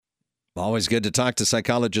Always good to talk to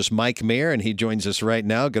psychologist Mike Mayer, and he joins us right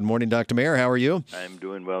now. Good morning, Dr. Mayer. How are you? I'm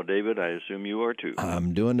doing well, David. I assume you are too.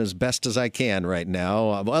 I'm doing as best as I can right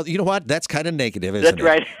now. Well, you know what? That's kind of negative, isn't That's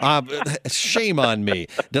right. it? Shame on me.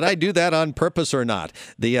 Did I do that on purpose or not?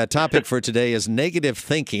 The topic for today is negative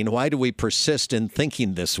thinking. Why do we persist in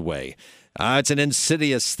thinking this way? It's an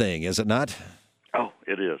insidious thing, is it not? Oh,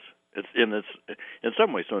 it is. It's in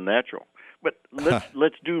some ways so natural. But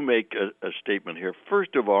let's do make a statement here.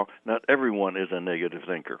 First of all, not everyone is a negative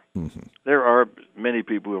thinker. Mm-hmm. There are many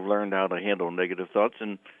people who have learned how to handle negative thoughts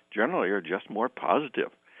and generally are just more positive.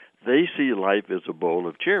 They see life as a bowl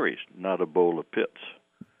of cherries, not a bowl of pits.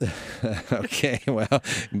 Okay, well,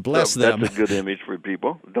 bless them. That's a good image for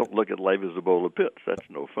people. Don't look at life as a bowl of pits. That's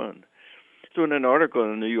no fun. So in an article in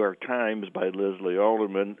the New York Times by Leslie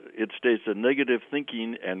Alderman, it states that negative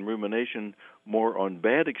thinking and rumination more on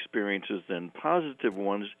bad experiences than positive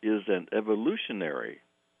ones is an evolutionary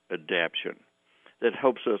adaptation that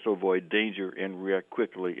helps us avoid danger and react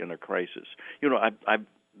quickly in a crisis. You know,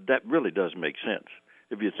 that really does make sense.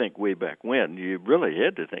 If you think way back when, you really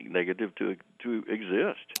had to think negative to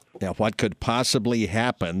exist. Now, what could possibly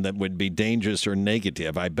happen that would be dangerous or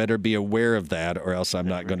negative? I better be aware of that, or else I'm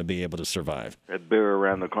not going to be able to survive. That bear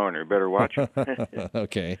around the corner, better watch it.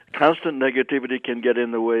 Okay. Constant negativity can get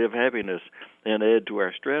in the way of happiness and add to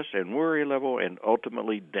our stress and worry level and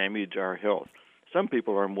ultimately damage our health. Some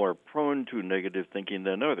people are more prone to negative thinking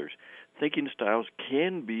than others. Thinking styles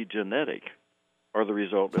can be genetic or the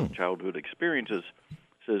result of childhood experiences,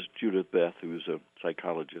 says Judith Beth, who's a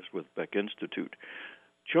psychologist with Beck Institute.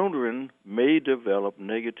 Children may develop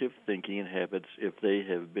negative thinking habits if they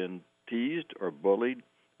have been teased or bullied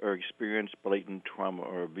or experienced blatant trauma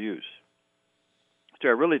or abuse. So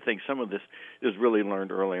I really think some of this is really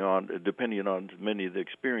learned early on, depending on many of the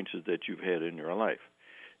experiences that you've had in your life.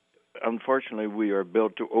 Unfortunately, we are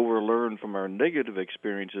built to overlearn from our negative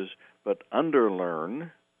experiences, but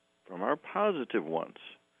underlearn from our positive ones.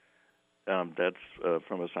 That's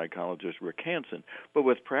from a psychologist, Rick Hansen. But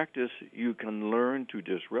with practice, you can learn to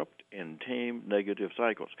disrupt and tame negative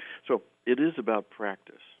cycles. So it is about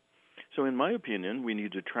practice. So in my opinion, we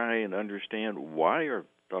need to try and understand why our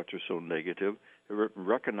thoughts are so negative,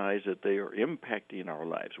 recognize that they are impacting our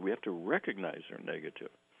lives. We have to recognize they're negative.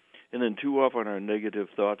 And then too often our negative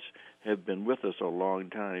thoughts have been with us a long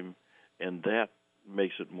time, and that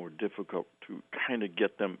makes it more difficult to kind of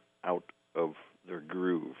get them out of their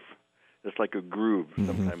groove. It's like a groove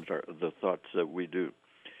sometimes the thoughts that we do.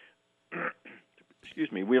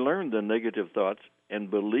 Excuse me. We learn the negative thoughts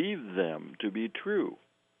and believe them to be true,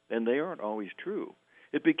 and they aren't always true.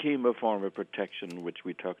 It became a form of protection, which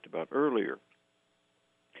we talked about earlier.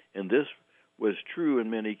 And this was true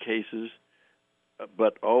in many cases,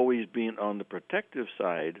 but always being on the protective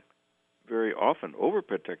side, very often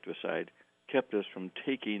overprotective side, kept us from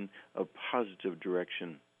taking a positive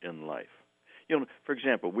direction in life. You know, for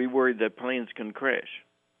example, we worried that planes can crash,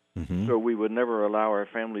 so we would never allow our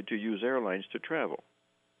family to use airlines to travel.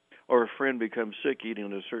 Or a friend becomes sick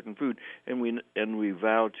eating a certain food, and we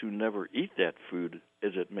vow to never eat that food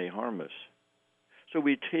as it may harm us. So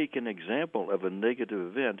we take an example of a negative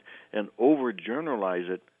event and overgeneralize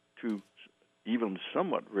it to even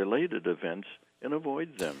somewhat related events and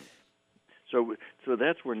avoid them. So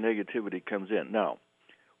that's where negativity comes in. Now,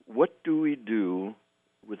 what do we do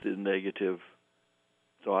with the negative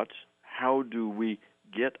thoughts? How do we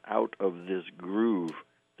get out of this groove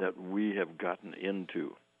that we have gotten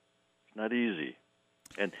into? It's not easy.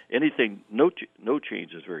 And no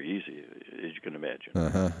change is very easy, as you can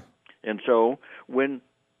imagine. And so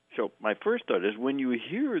my first thought is when you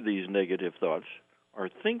hear these negative thoughts or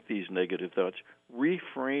think these negative thoughts,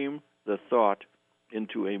 reframe the thought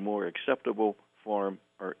into a more acceptable form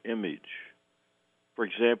or image. For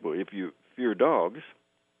example, if you fear dogs,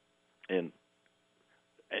 and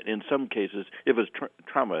in some cases, if it's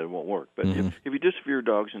trauma, it won't work. But if you just fear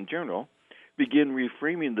dogs in general, begin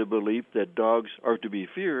reframing the belief that dogs are to be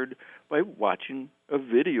feared by watching a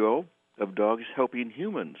video of dogs helping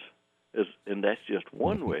humans. And that's just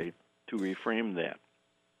one way to reframe that.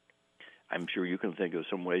 I'm sure you can think of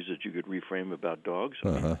some ways that you could reframe about dogs.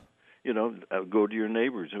 You know, go to your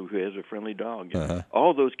neighbors who has a friendly dog.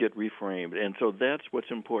 All those get reframed, and so that's what's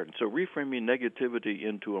important. So reframing negativity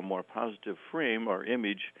into a more positive frame or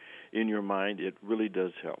image in your mind, it really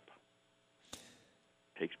does help.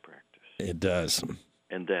 It takes practice. It does.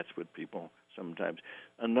 And that's what people sometimes.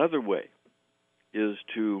 Another way is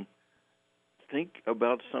to think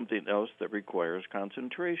about something else that requires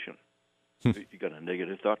concentration. You got a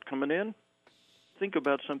negative thought coming in? Think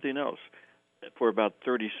about something else for about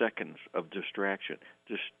 30 seconds of distraction.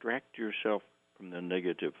 Distract yourself from the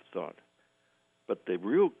negative thought. But the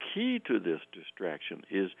real key to this distraction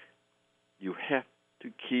is you have to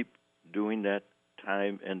keep doing that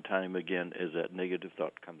time and time again as that negative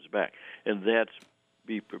thought comes back. And that's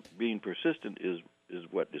being persistent is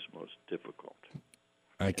what is most difficult.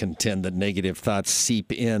 I contend that negative thoughts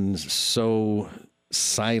seep in so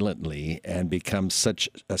silently and become such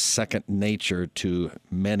a second nature to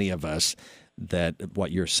many of us that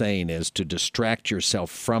what you're saying is to distract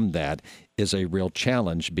yourself from that is a real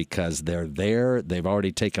challenge because they're there. They've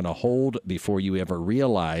already taken a hold before you ever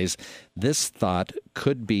realize this thought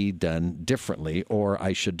could be done differently, or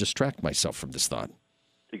I should distract myself from this thought.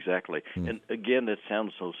 Exactly. And again, it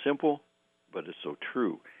sounds so simple, but it's so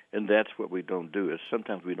true. And that's what we don't do, is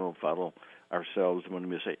sometimes we don't follow ourselves when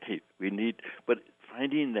we say, hey, but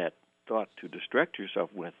finding that thought to distract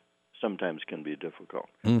yourself with sometimes can be difficult.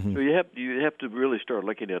 So you have to really start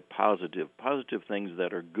looking at positive things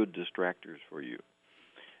that are good distractors for you.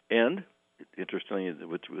 And, interestingly,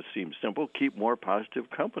 which would seem simple, keep more positive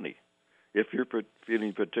company. If you're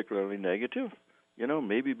feeling particularly negative,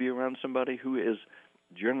 maybe be around somebody who is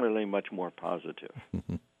generally much more positive.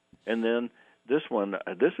 And then this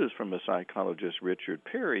is from a psychologist, Richard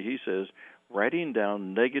Perry. He says, writing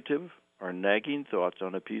down negative or nagging thoughts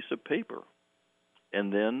on a piece of paper.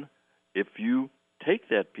 And then if you take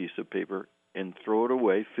that piece of paper and throw it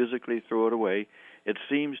away, physically throw it away, it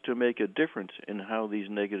seems to make a difference in how these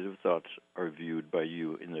negative thoughts are viewed by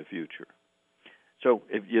you in the future. So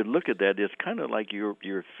if you look at that, it's kind of like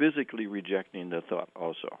you're physically rejecting the thought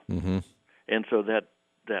also. And so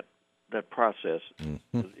that process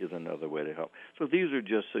is another way to help. So these are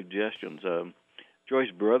just suggestions.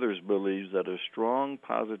 Joyce Brothers believes that a strong,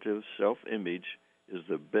 positive self-image is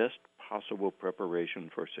the best possible preparation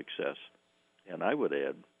for success. And I would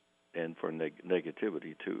add, and for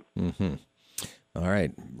negativity too. All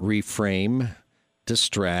right. Reframe,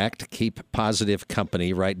 distract, keep positive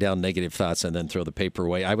company, write down negative thoughts, and then throw the paper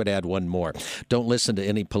away. I would add one more. Don't listen to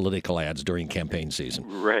any political ads during campaign season.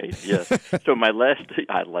 Right, yes. So my last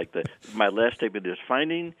statement is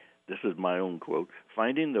this is my own quote,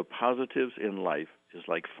 finding the positives in life is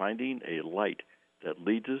like finding a light that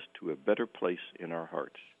leads us to a better place in our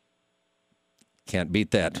hearts. Can't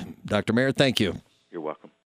beat that. Dr. Mayer, thank you. You're welcome.